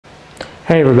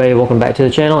Hey everybody, welcome back to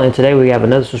the channel, and today we have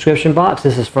another subscription box.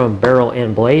 This is from Barrel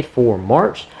and Blade for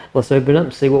March. Let's open it up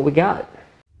and see what we got.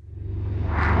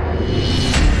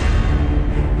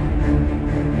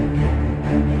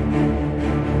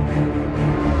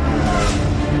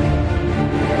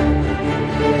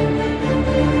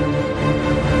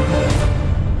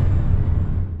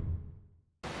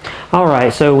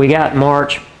 Alright, so we got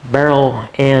March Barrel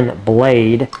and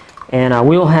Blade, and I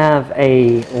will have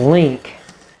a link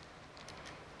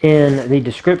in the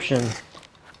description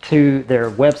to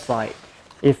their website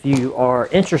if you are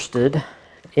interested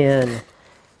in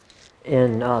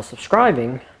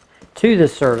subscribing to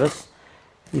this service.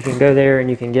 You can go there and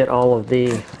you can get all of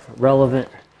the relevant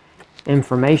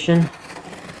information.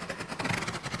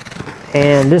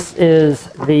 And this is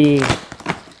the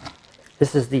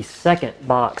second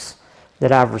box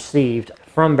that I've received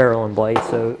from Barrel and Blade.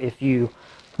 So if you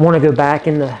want to go back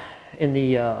in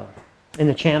the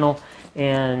channel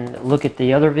and look at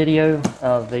the other video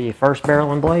of the first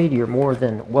Barrel and Blade, you're more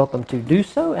than welcome to do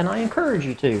so, and I encourage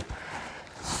you to.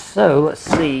 So let's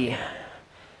see.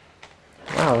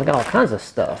 Wow, we got all kinds of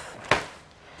stuff.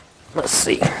 Let's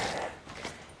see.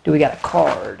 Do we got a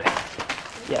card?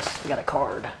 Yes, we got a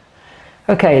card.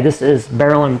 Okay, this is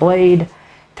Barrel and Blade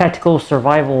Tactical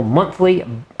Survival Monthly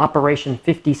Operation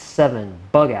 57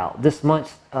 Bugout. This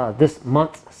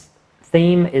month's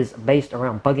theme is based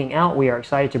around bugging out. We are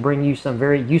excited to bring you some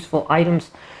very useful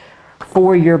items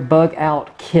for your bug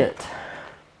out kit.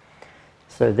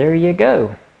 So there you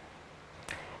go.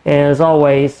 And as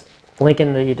always, link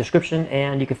in the description,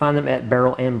 and you can find them at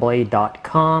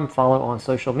barrelandblade.com. Follow on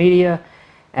social media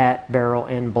at Barrel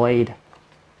and Blade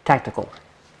Tactical.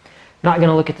 Not going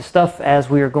to look at the stuff, as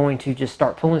we are going to just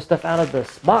start pulling stuff out of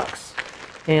this box.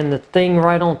 And the thing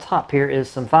right on top here is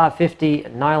some 550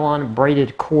 nylon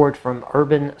braided cord from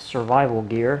Urban Survival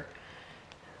Gear.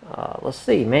 Let's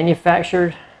see,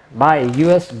 manufactured by a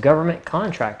U.S. government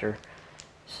contractor.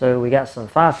 So we got some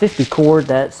 550 cord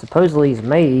that supposedly is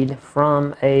made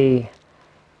from a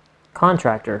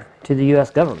contractor to the U.S.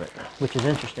 government, which is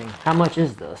interesting. How much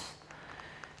is this?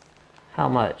 How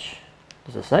much?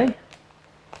 Does it say?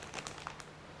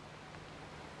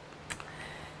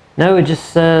 No, it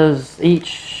just says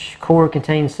each cord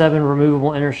contains 7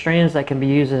 removable inner strands that can be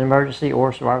used in an emergency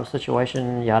or survival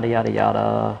situation, yada, yada,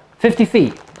 yada. 50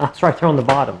 feet. That's right there on the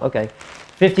bottom. Okay.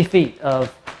 50 feet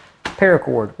of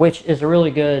paracord, which is a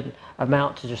really good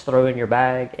amount to just throw in your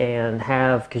bag and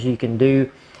have, because you can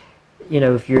do, you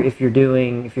know, if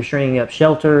you're stringing up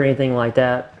shelter or anything like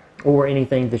that, or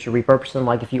anything that you're repurposing,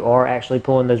 like if you are actually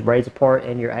pulling those braids apart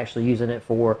and you're actually using it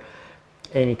for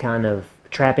any kind of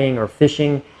trapping or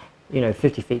fishing, you know,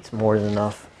 50 feet's more than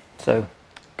enough. So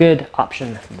good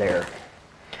option there.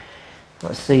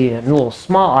 Let's see, a little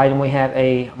small item. We have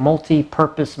a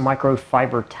multi-purpose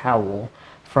microfiber towel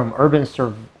from Urban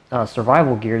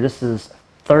Survival Gear. This is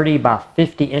 30 by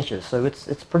 50 inches, so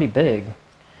it's pretty big.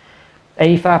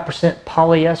 85%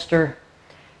 polyester,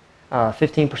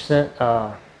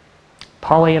 15%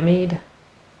 polyamide.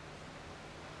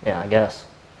 Yeah, I guess.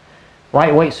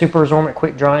 Lightweight, super absorbent,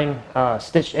 quick drying,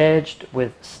 stitched edged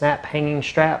with snap hanging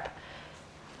strap.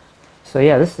 So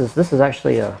yeah, this is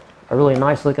actually a really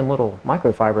nice looking little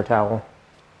microfiber towel.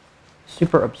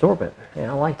 Super absorbent.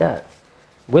 Yeah, I like that.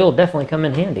 Will definitely come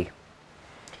in handy.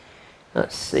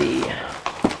 Let's see.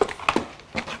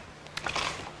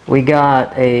 We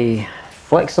got a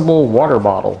flexible water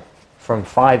bottle from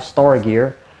 5-Star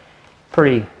Gear.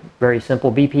 Very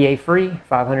simple, BPA free,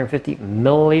 550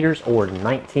 milliliters or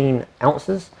 19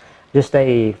 ounces. Just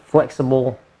a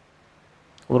flexible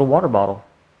little water bottle.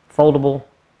 Foldable,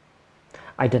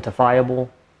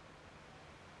 identifiable,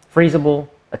 freezable,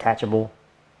 attachable,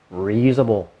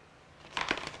 reusable.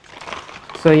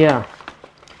 So yeah,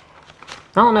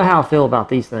 I don't know how I feel about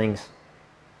these things.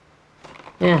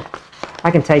 Yeah,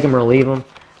 I can take them or leave them.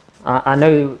 I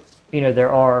know, you know,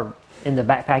 there are, in the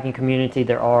backpacking community,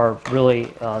 there are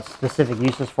really specific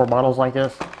uses for bottles like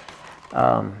this.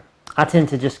 I tend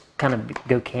to just kind of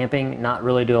go camping, not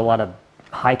really do a lot of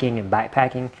hiking and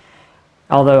backpacking.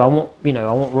 Although I won't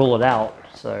rule it out.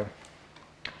 So,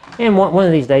 and one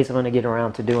of these days I'm going to get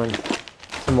around to doing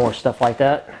some more stuff like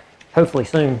that. Hopefully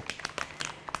soon.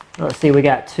 Let's see, we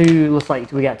got two. Looks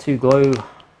like we got two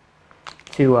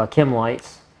chem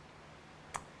lights.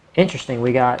 Interesting.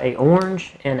 We got a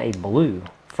orange and a blue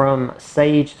from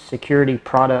Sage Security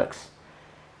Products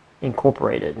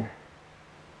Incorporated.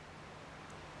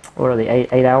 What are the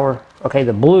 8 hour? Okay,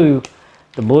 the blue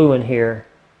in here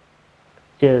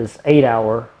is 8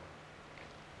 hour.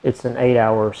 It's an 8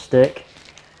 hour stick,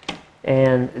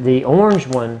 and the orange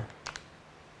one,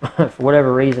 for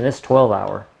whatever reason, it's 12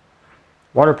 hour.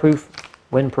 waterproof,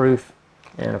 windproof,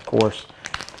 and of course,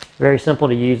 very simple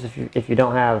to use. If you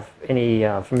don't have any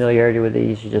familiarity with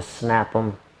these, you just snap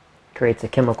them. Creates a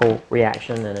chemical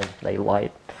reaction, and then they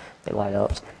light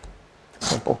up.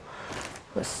 Simple.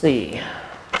 Let's see.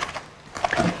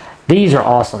 These are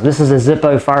awesome. This is a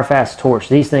Zippo Firefast torch.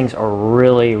 These things are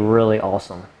really, really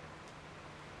awesome.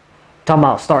 Talking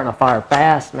about starting a fire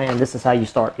fast, man, this is how you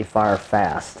start a fire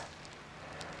fast.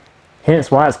 Hence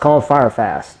why it's called Fire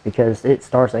Fast, because it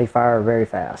starts a fire very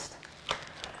fast.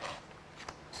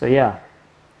 So yeah,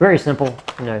 very simple,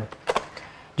 you know.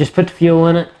 Just put the fuel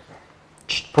in it,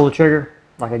 pull the trigger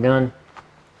like a gun.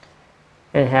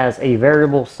 It has a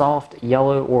variable soft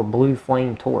yellow or blue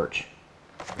flame torch.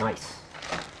 Nice.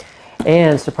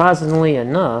 And surprisingly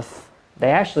enough,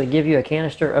 they actually give you a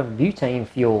canister of butane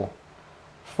fuel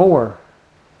for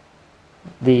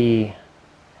the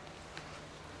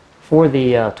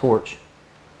torch,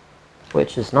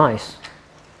 which is nice.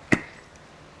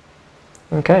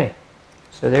 Okay,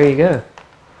 so there you go.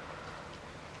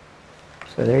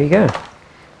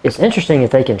 It's interesting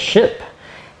that they can ship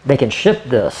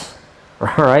this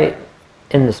right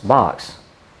in this box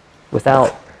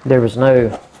without there was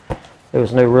no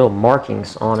real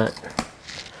markings on it.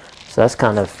 So it's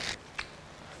kind of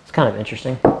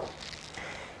interesting.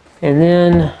 And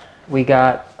then we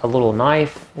got a little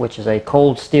knife, which is a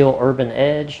cold steel urban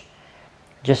edge.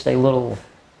 Just it looks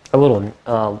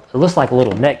like a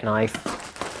little neck knife.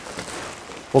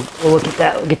 We'll look at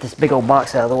that. We'll get this big old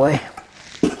box out of the way.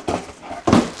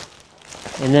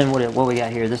 And then what we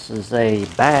got here, this is a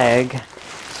bag.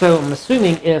 So I'm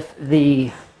assuming if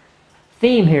the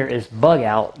theme here is bug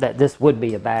out, that this would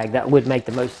be a bag. That would make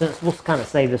the most sense. We'll kind of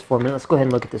save this for a minute. Let's go ahead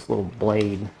and look at this little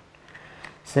blade.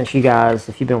 Since you guys,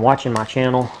 if you've been watching my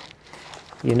channel,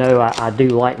 you know I do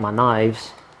like my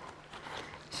knives.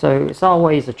 So it's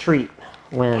always a treat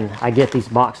when I get these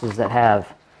boxes that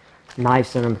have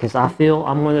knives in them, because I'm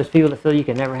one of those people that feel you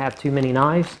can never have too many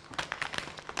knives.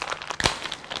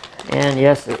 And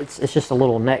yes, it's just a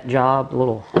little neck job, a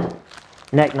little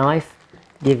neck knife.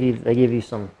 They give you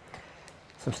some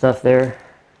stuff there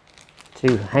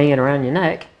to hang it around your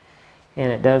neck,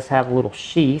 and it does have a little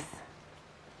sheath.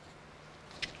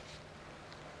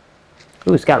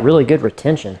 Ooh, it's got really good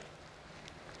retention.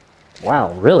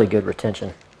 Wow, really good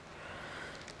retention.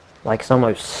 Like it's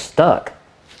almost stuck.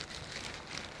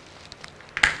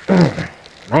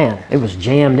 Man, it was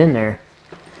jammed in there.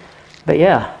 But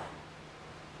yeah,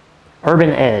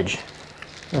 Urban Edge.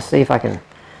 Let's see if I can,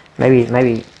 maybe,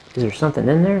 is there something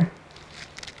in there?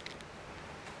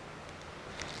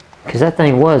 Because that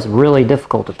thing was really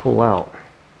difficult to pull out.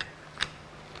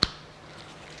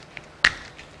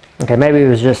 Okay, maybe it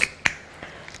was just,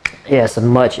 yeah, it's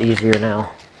much easier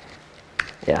now.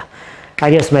 Yeah, I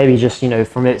guess maybe just, you know,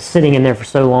 from it sitting in there for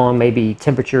so long, maybe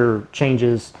temperature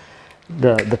changes,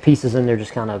 the pieces in there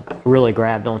just kind of really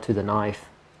grabbed onto the knife.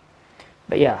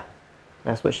 But yeah,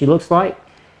 that's what she looks like.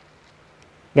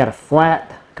 Got a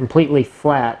flat, completely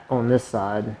flat on this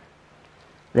side.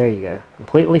 There you go,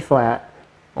 completely flat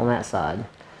on that side.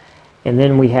 And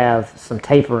then we have some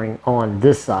tapering on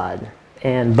this side.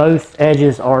 And both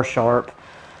edges are sharp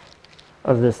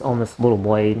of this on this little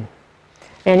blade.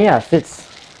 And yeah, it fits,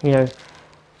 you know,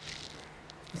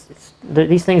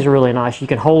 these things are really nice. You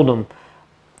can hold them.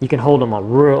 You can hold them a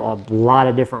lot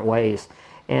of different ways.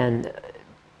 And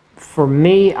for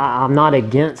me, I'm not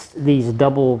against these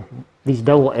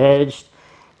double-edged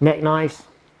neck knives.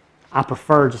 I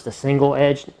prefer just a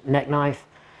single-edged neck knife,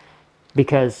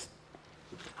 because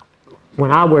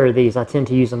when I wear these, I tend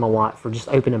to use them a lot for just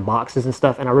opening boxes and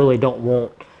stuff, and I really don't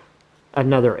want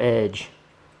another edge,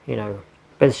 you know.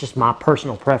 But it's just my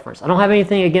personal preference. I don't have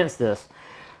anything against this,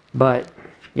 but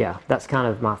yeah, that's kind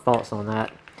of my thoughts on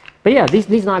that. But yeah,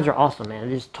 these knives are awesome, man.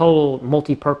 They're just total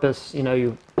multi-purpose. You know,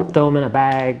 you throw them in a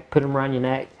bag, put them around your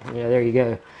neck, you know, there you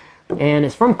go. And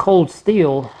it's from Cold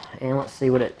Steel, and let's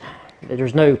see what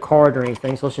there's no card or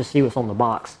anything, so let's just see what's on the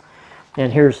box.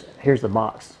 And here's the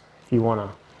box, if you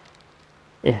want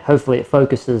to, hopefully it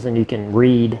focuses and you can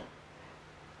read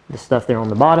the stuff there on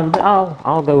the bottom, but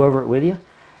I'll go over it with you.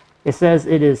 It says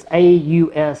it is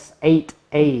AUS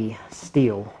 8A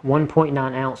steel, 1.9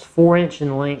 ounce, 4-inch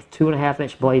in length,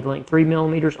 2.5-inch blade length, 3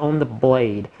 millimeters on the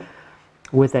blade,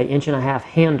 with a 1.5-inch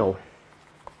handle.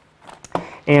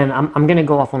 And I'm going to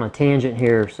go off on a tangent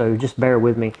here, so just bear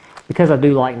with me, because I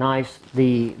do like knives.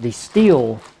 The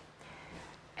steel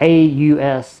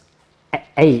AUS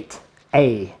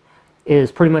 8A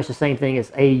is pretty much the same thing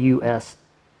as AUS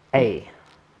A.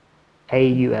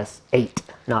 AUS 8,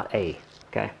 not A.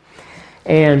 Okay.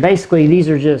 And basically these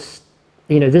are just,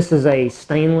 you know, this is a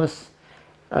stainless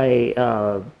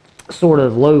sort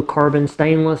of low carbon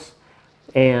stainless.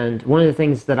 And one of the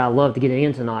things that I love to get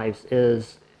into knives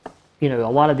is, you know,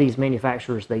 a lot of these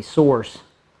manufacturers, they source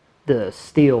the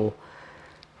steel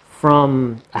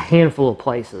from a handful of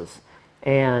places,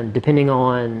 and depending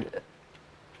on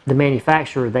the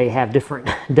manufacturer, they have different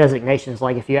designations.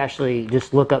 Like if you actually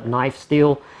just look up knife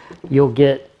steel, you'll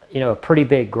get, you know, a pretty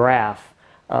big graph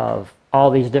of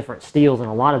all these different steels, and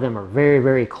a lot of them are very,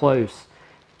 very close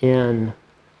in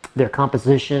their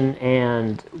composition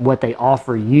and what they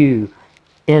offer you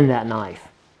in that knife.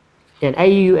 And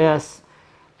AUS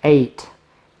 8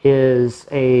 is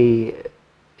a,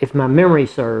 if my memory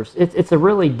serves, it's a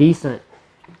really decent,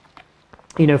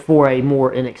 you know, for a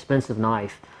more inexpensive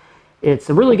knife. It's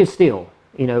a really good steel.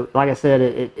 You know, like I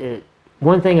said,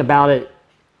 one thing about it,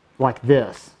 like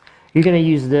this, you're going to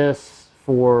use this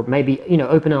for maybe, you know,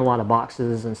 opening a lot of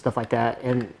boxes and stuff like that,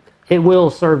 and it will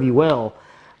serve you well,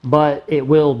 but it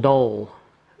will dull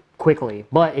quickly,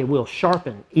 but it will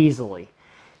sharpen easily.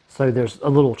 So there's a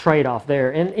little trade-off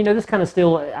there. And, you know, this kind of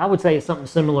steel, I would say it's something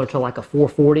similar to like a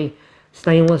 440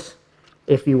 stainless,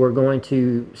 if you were going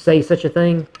to say such a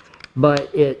thing. But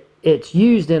it's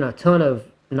used in a ton of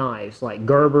knives, like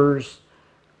Gerber's,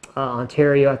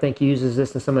 Ontario, I think, uses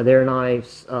this in some of their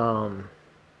knives.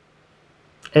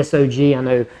 SOG, I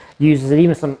know, uses it.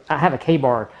 Even some, I have a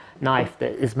K-bar knife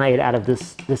that is made out of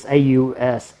this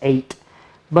AUS 8.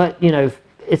 But, you know,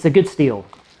 it's a good steel.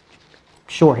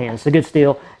 Shorthand, it's a good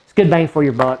steel. It's good bang for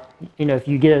your buck. You know, if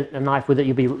you get a knife with it,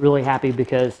 you'll be really happy,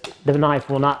 because the knife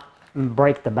will not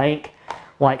break the bank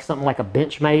like something like a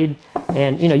Benchmade,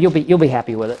 and you know, you'll be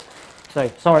happy with it. So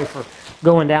sorry for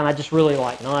going down. I just really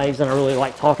like knives, and I really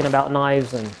like talking about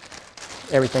knives and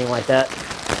everything like that.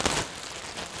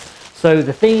 So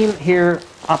the theme here,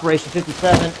 Operation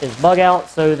 57, is bug out.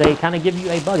 So they kind of give you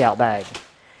a bug out bag,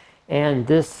 and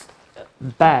this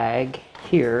bag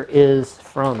here is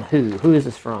from who? Who is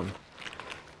this from?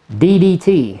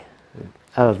 DDT,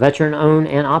 veteran owned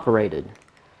and operated.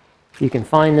 You can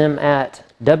find them at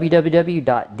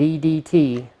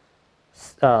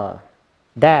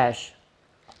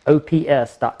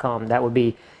www.ddt-ops.com. That would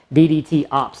be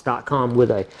ddtops.com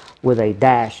with a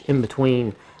dash in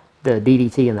between the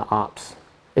DDT and the ops.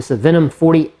 It's a Venom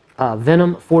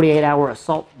 48-hour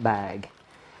assault bag.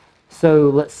 So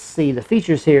let's see the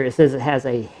features here. It says it has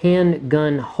a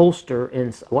handgun holster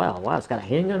inside. Wow, it's got a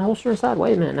handgun holster inside.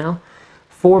 Wait a minute now.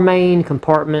 4 main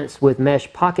compartments with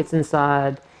mesh pockets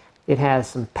inside. It has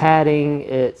some padding.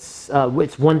 It's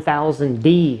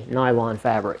 1000D nylon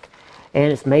fabric,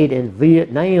 and it's made in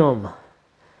Vietnam.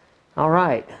 All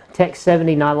right, Tech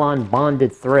 70 nylon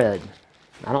bonded thread.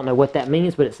 I don't know what that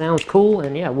means, but it sounds cool,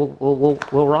 and yeah,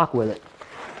 we'll rock with it.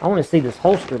 I want to see this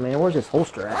holster, man. Where's this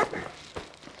holster at?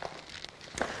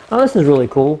 Oh, this is really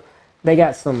cool. They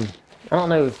got some, I don't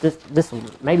know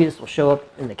if maybe this will show up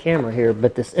in the camera here,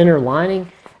 but this inner lining,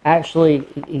 actually,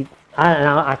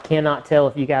 I cannot tell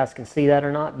if you guys can see that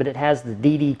or not, but it has the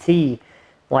DDT,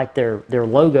 like their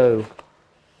logo,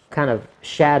 kind of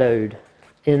shadowed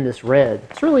in this red.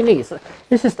 It's really neat.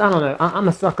 It's just, I don't know, I'm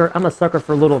a sucker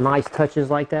for little nice touches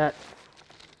like that.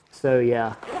 So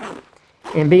yeah,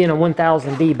 and being a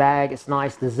 1000D bag, it's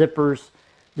nice. The zippers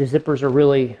are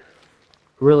really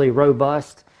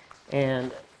robust.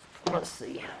 And let's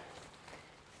see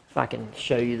if I can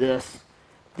show you this.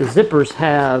 The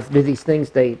zippers do these things,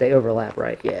 they overlap,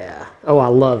 right? Yeah. Oh, I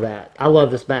love that. I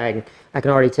love this bag. I can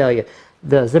already tell you.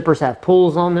 The zippers have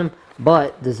pulls on them,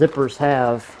 but the zippers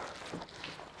have,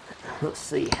 let's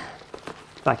see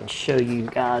if I can show you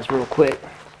guys real quick.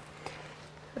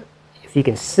 If you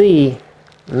can see,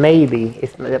 maybe,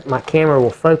 if my camera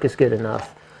will focus good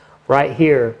enough, right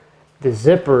here, the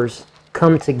zippers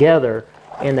come together,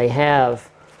 and they have,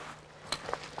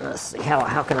 let's see,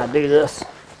 how can I do this?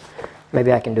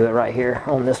 Maybe I can do it right here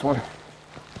on this one.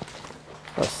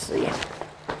 Let's see.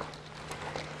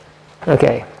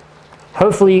 Okay.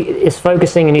 Hopefully it's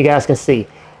focusing and you guys can see.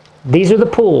 These are the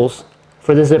pulls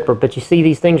for the zipper, but you see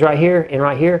these things right here and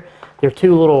right here? They're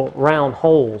 2 little round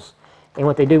holes. And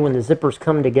what they do when the zippers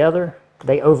come together,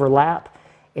 they overlap,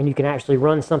 and you can actually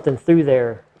run something through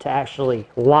there to actually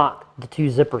lock the 2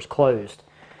 zippers closed.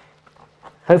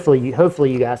 Hopefully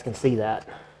you guys can see that.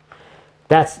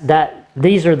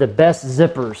 These are the best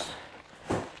zippers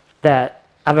that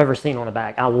I've ever seen on a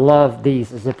bag. I love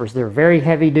these zippers. They're very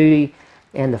heavy duty,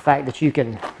 and the fact that you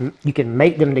can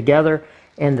make them together,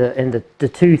 and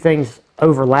the 2 things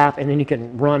overlap, and then you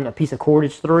can run a piece of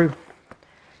cordage through,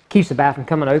 keeps the bath from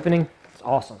coming opening. It's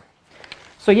awesome.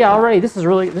 So yeah, already this is a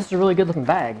really good looking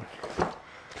bag.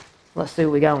 Let's see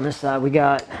what we got on this side. We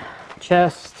got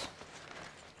chest.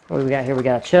 What do we got here? We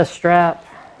got a chest strap.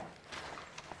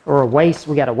 or a waist.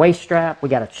 We got a waist strap, we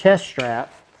got a chest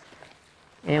strap,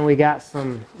 and we got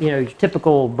some, you know,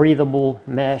 typical breathable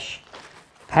mesh,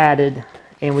 padded,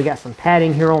 and we got some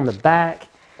padding here on the back,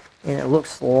 and it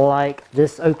looks like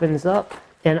this opens up.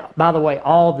 And by the way,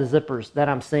 all the zippers that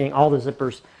I'm seeing, all the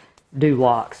zippers do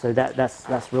lock, so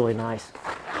that's really nice.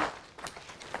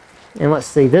 And let's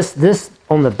see, this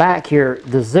on the back here,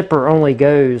 the zipper only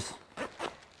goes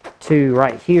to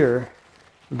right here,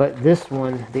 but this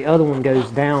one, the other one, goes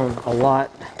down a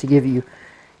lot to give you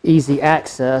easy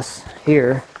access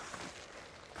here.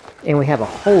 And we have a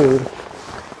hole.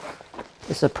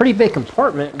 It's a pretty big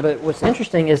compartment, but what's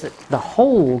interesting is that the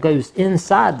hole goes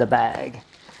inside the bag.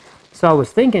 So I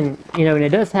was thinking, you know, and it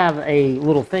does have a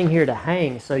little thing here to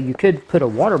hang, so you could put a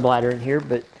water bladder in here,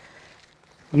 but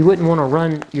you wouldn't want to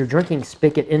run your drinking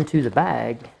spigot into the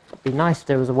bag. It'd be nice if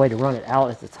there was a way to run it out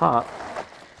at the top.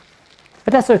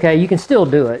 But that's okay, you can still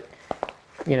do it.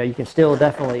 You know, you can still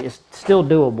definitely, it's still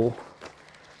doable.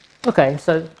 Okay,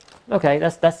 so, okay,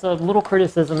 that's a little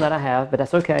criticism that I have, but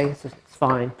that's okay, it's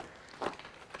fine.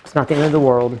 It's not the end of the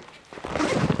world.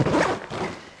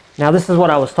 Now this is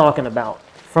what I was talking about.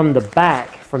 From the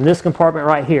back, from this compartment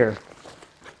right here,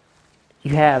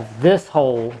 you have this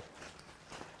hole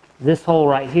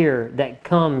right here that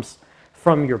comes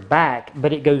from your back,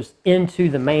 but it goes into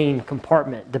the main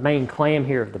compartment, the main clam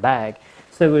here of the bag.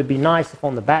 So it would be nice if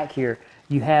on the back here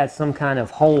you had some kind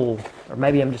of hole, or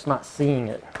maybe I'm just not seeing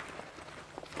it.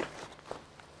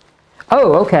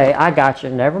 Oh, okay, I got you.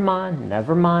 Never mind,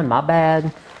 my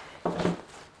bad.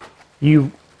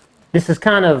 This is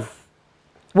kind of,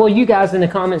 well, you guys in the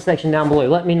comment section down below,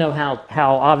 let me know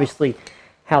how obviously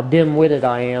how dim-witted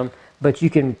I am, but you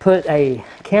can put a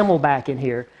Camelback in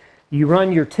here. You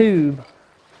run your tube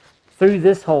through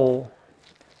this hole,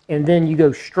 and then you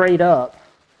go straight up,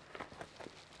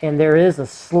 and there is a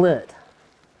slit.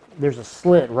 There's a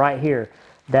slit right here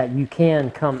that you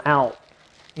can come out,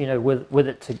 you know, with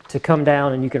it to come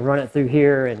down, and you can run it through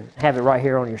here and have it right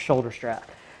here on your shoulder strap.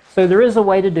 So there is a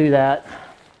way to do that.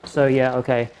 So yeah,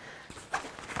 okay.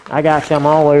 I got you, I'm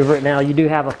all over it now. You do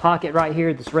have a pocket right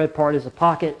here. This red part is a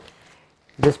pocket.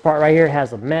 This part right here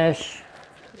has a mesh,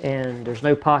 and there's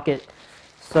no pocket.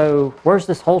 So where's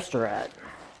this holster at?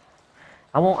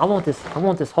 I want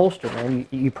this holster, man.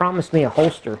 You promised me a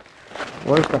holster.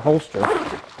 Where's the holster?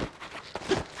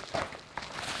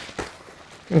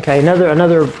 Okay,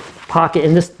 another pocket,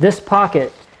 and this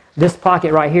pocket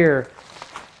right here,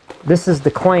 this is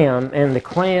the clam, and the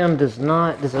clam does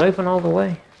it open all the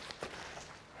way?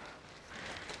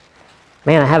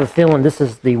 Man, I have a feeling this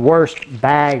is the worst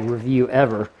bag review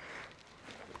ever,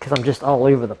 because I'm just all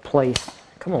over the place.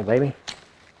 Come on, baby.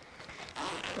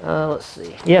 Let's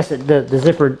see. Yes, the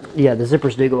zipper, yeah, the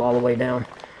zippers do go all the way down.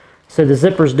 So the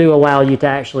zippers do allow you to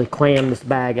actually clam this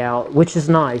bag out, which is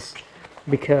nice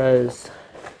because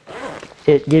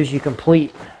it gives you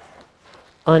complete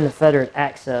unfettered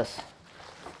access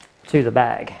to the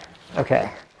bag.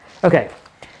 Okay. Okay.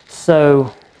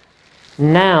 So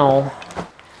now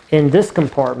in this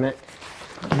compartment,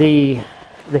 the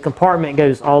compartment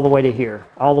goes all the way to here,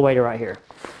 all the way to right here.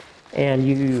 And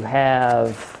you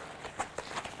have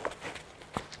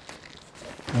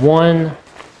one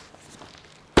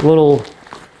little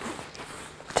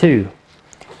two.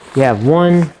 You have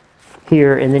one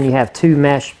here, and then you have two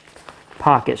mesh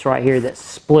pockets right here that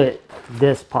split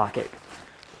this pocket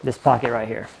right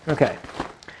here. Okay.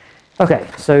 Okay,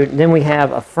 so then we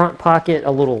have a front pocket,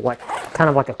 a little like kind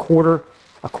of like a quarter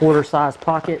size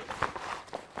pocket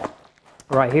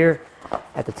right here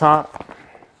at the top.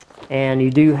 And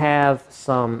you do have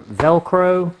some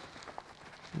Velcro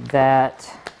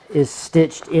that is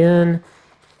stitched in,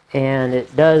 and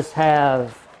it does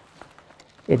have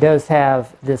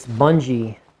this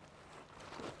bungee,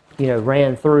 you know,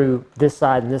 ran through this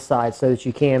side and this side so that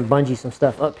you can bungee some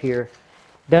stuff up here.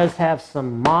 It does have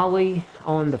some MOLLE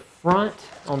on the front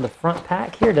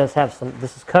pack here. It does have some,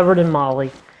 this is covered in MOLLE.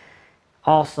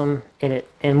 Awesome.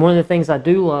 And one of the things I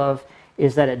do love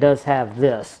is that it does have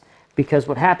this, because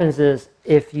what happens is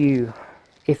if you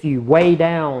weigh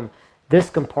down this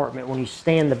compartment, when you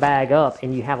stand the bag up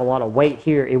and you have a lot of weight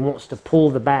here, it wants to pull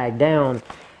the bag down,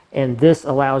 and this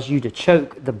allows you to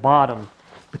choke the bottom,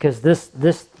 because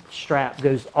this strap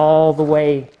goes all the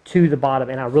way to the bottom,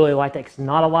 and I really like that because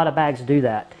not a lot of bags do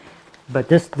that. But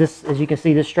this, as you can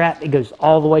see, this strap, it goes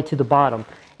all the way to the bottom.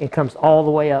 It comes all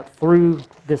the way up through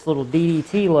this little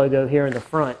DDT logo here in the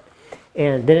front,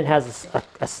 and then it has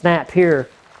a snap here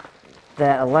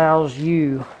that allows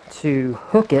you to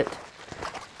hook it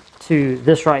to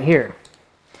this right here.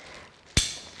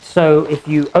 So if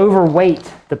you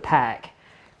overweight the pack,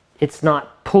 it's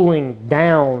not pulling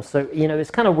down. So, you know, it's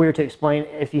kind of weird to explain.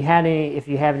 If you have any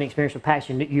experience with packs,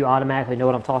 you automatically know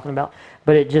what I'm talking about.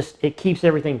 But it keeps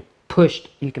everything pushed.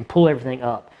 You can pull everything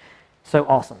up. So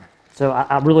awesome. So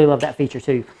I really love that feature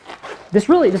too. This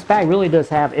bag really does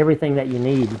have everything that you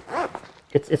need.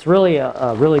 It's really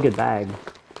a really good bag.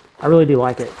 I really do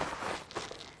like it.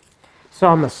 So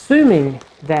I'm assuming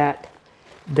that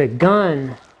the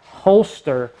gun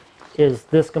holster is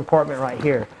this compartment right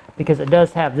here, because it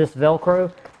does have this Velcro,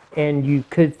 and you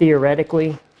could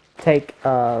theoretically take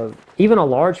even a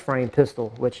large frame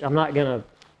pistol, which I'm not gonna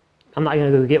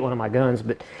go get one of my guns,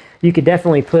 but you could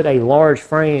definitely put a large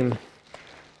frame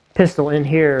pistol in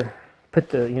here.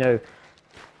 Put it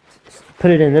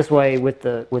in this way with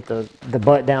the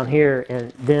butt down here,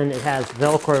 and then it has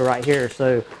Velcro right here.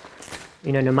 So,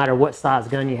 you know, no matter what size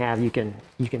gun you have, you can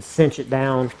cinch it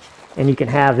down, and you can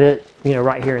have it, you know,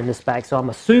 right here in this bag. So I'm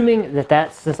assuming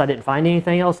that since I didn't find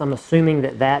anything else, I'm assuming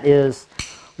that is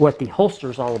what the holster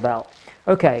is all about.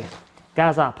 Okay,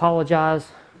 guys, I apologize.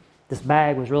 This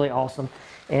bag was really awesome,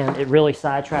 and it really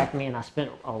sidetracked me, and I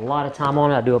spent a lot of time on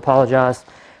it. I do apologize,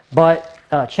 but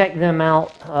check them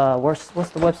out. What's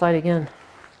the website again?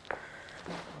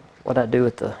 What'd I do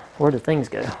with where did things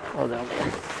go? Oh, down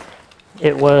there.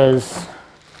 It was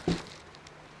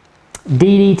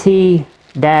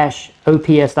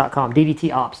DDT-ops.com,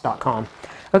 DDTops.com.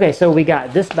 Okay, so we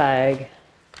got this bag,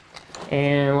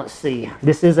 and let's see.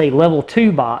 This is a level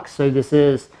 2 box, so this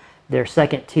is their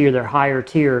second tier, their higher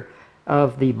tier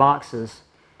of the boxes.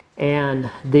 And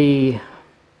the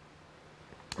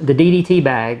DDT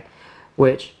bag,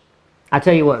 which I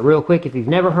tell you what, real quick, if you've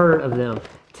never heard of them,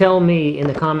 tell me in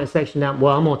the comment section down.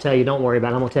 Well, I'm going to tell you, don't worry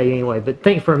about it. I'm going to tell you anyway. But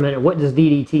think for a minute, what does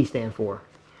DDT stand for?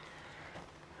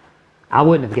 I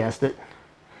wouldn't have guessed it.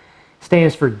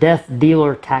 Stands for Death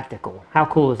Dealer Tactical. How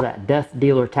cool is that? Death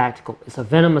Dealer Tactical. It's a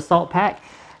Venom assault pack.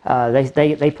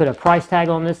 They put a price tag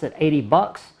on this at 80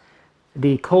 bucks.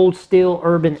 The Cold Steel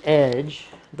Urban Edge,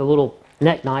 the little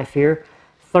neck knife here,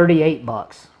 38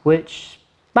 bucks, which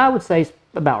I would say is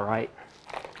about right.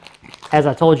 As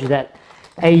I told you, that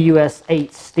AUS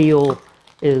 8 steel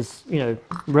is, you know,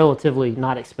 relatively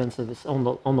not expensive. It's on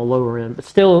the lower end, but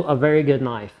still a very good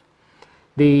knife.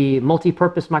 The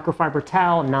multi-purpose microfiber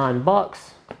towel, 9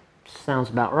 bucks. Sounds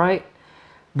about right.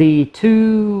 The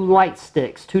 2 light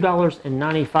sticks,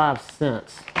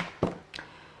 $2.95.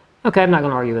 Okay, I'm not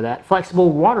going to argue with that.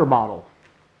 Flexible water bottle,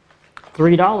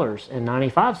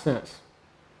 $3.95.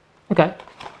 Okay.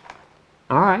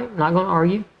 All right, not going to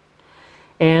argue.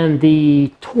 And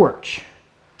the torch,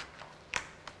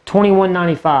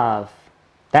 $21.95.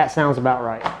 That sounds about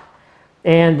right.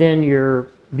 And then your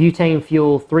butane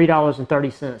fuel,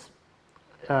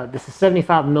 $3.30. This is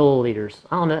 75 milliliters.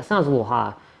 I don't know, that sounds a little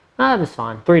high. That's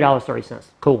fine, $3.30.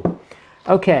 Cool.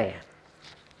 Okay.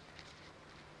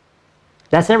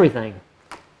 That's everything.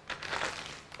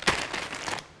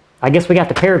 I guess we got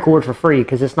the paracord for free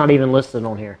because it's not even listed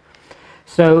on here.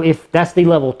 So if that's the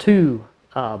level 2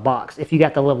 box, if you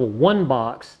got the level 1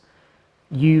 box,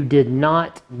 you did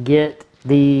not get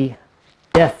the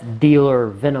Death Dealer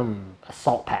Venom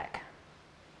assault pack.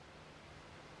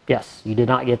 Yes, you did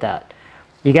not get that.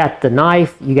 You got the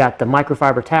knife, you got the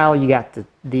microfiber towel, you got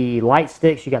the light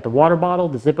sticks, you got the water bottle,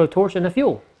 the Zippo torch, and the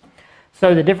fuel.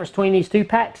 So the difference between these 2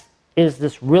 packs is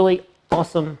this really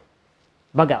awesome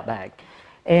Bugout bag.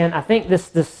 And I think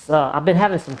I've been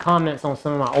having some comments on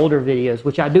some of my older videos,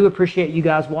 which I do appreciate you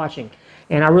guys watching.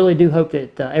 And I really do hope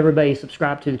that everybody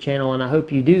subscribe to the channel, and I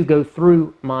hope you do go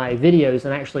through my videos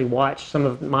and actually watch some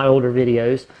of my older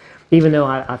videos, even though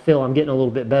I feel I'm getting a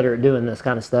little bit better at doing this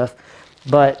kind of stuff.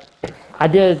 But I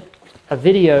did a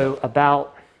video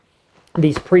about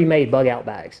these pre-made Bugout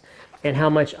bags and how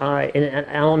much and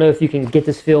I don't know if you can get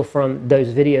this feel from those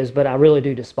videos, but I really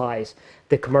do despise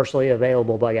the commercially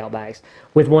available Bugout bags.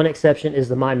 With one exception is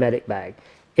the My Medic bag.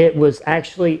 It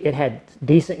had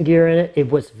decent gear in it.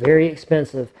 It was very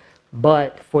expensive,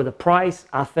 but for the price,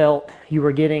 I felt you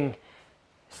were getting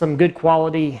some good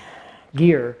quality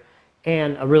gear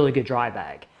and a really good dry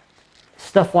bag.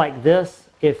 Stuff like this,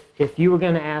 if you were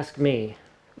going to ask me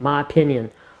my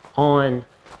opinion on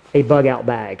a Bugout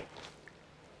bag,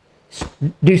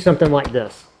 do something like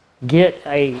this. Get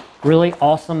a really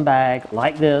awesome bag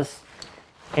like this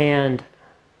and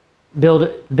build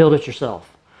it yourself.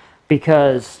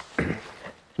 Because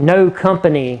no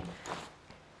company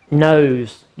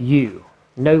knows you.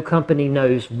 No company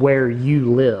knows where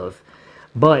you live,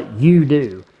 but you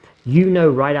do. You know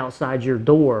right outside your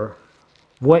door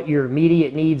what your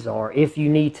immediate needs are if you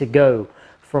need to go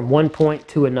from one point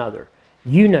to another.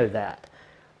 You know that.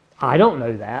 I don't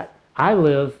know that. I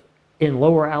live in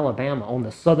lower Alabama on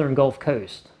the southern Gulf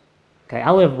Coast. Okay,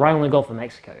 I live right on the Gulf of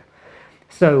Mexico.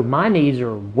 So my needs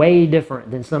are way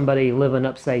different than somebody living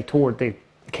up, say, toward the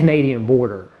Canadian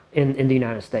border in the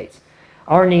United States.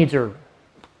 Our needs are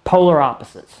polar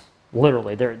opposites,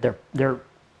 literally. They're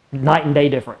night and day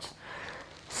difference.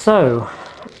 So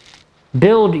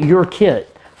build your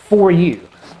kit for you.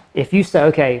 If you say,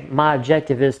 okay, my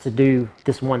objective is to do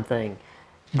this one thing,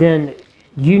 then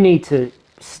you need to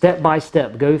step by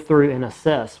step go through and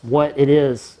assess what it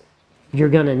is you're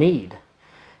going to need.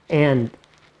 And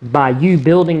by you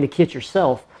building the kit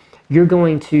yourself, you're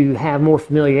going to have more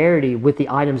familiarity with the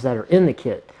items that are in the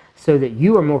kit, so that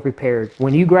you are more prepared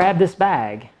when you grab this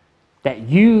bag that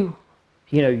you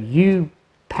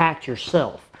packed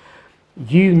yourself.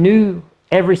 You knew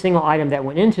every single item that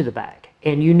went into the bag,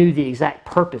 and you knew the exact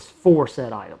purpose for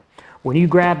said item. When you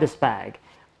grab this bag,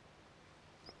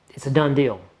 it's a done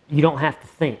deal. You don't have to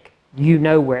think. You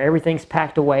know where everything's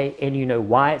packed away, and you know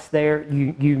why it's there.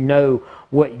 You know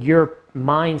what your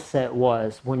mindset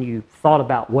was when you thought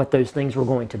about what those things were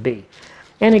going to be.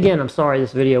 And again, I'm sorry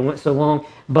this video went so long,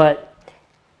 but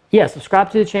yeah, subscribe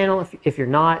to the channel if you're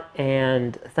not,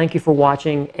 and thank you for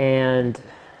watching. And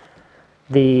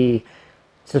the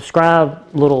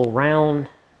subscribe little round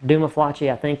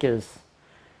Dumaflachi, I think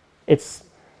it's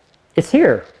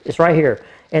here. It's right here.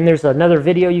 And there's another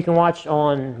video you can watch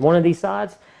on one of these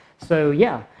sides. So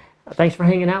yeah, thanks for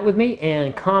hanging out with me,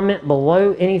 and comment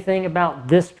below anything about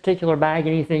this particular bag,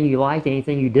 anything you liked,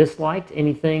 anything you disliked,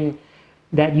 anything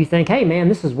that you think, hey man,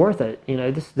 this is worth it. You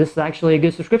know, this is actually a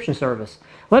good subscription service.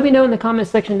 Let me know in the comment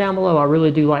section down below. I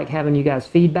really do like having you guys'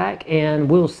 feedback, and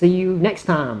we'll see you next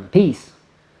time. Peace.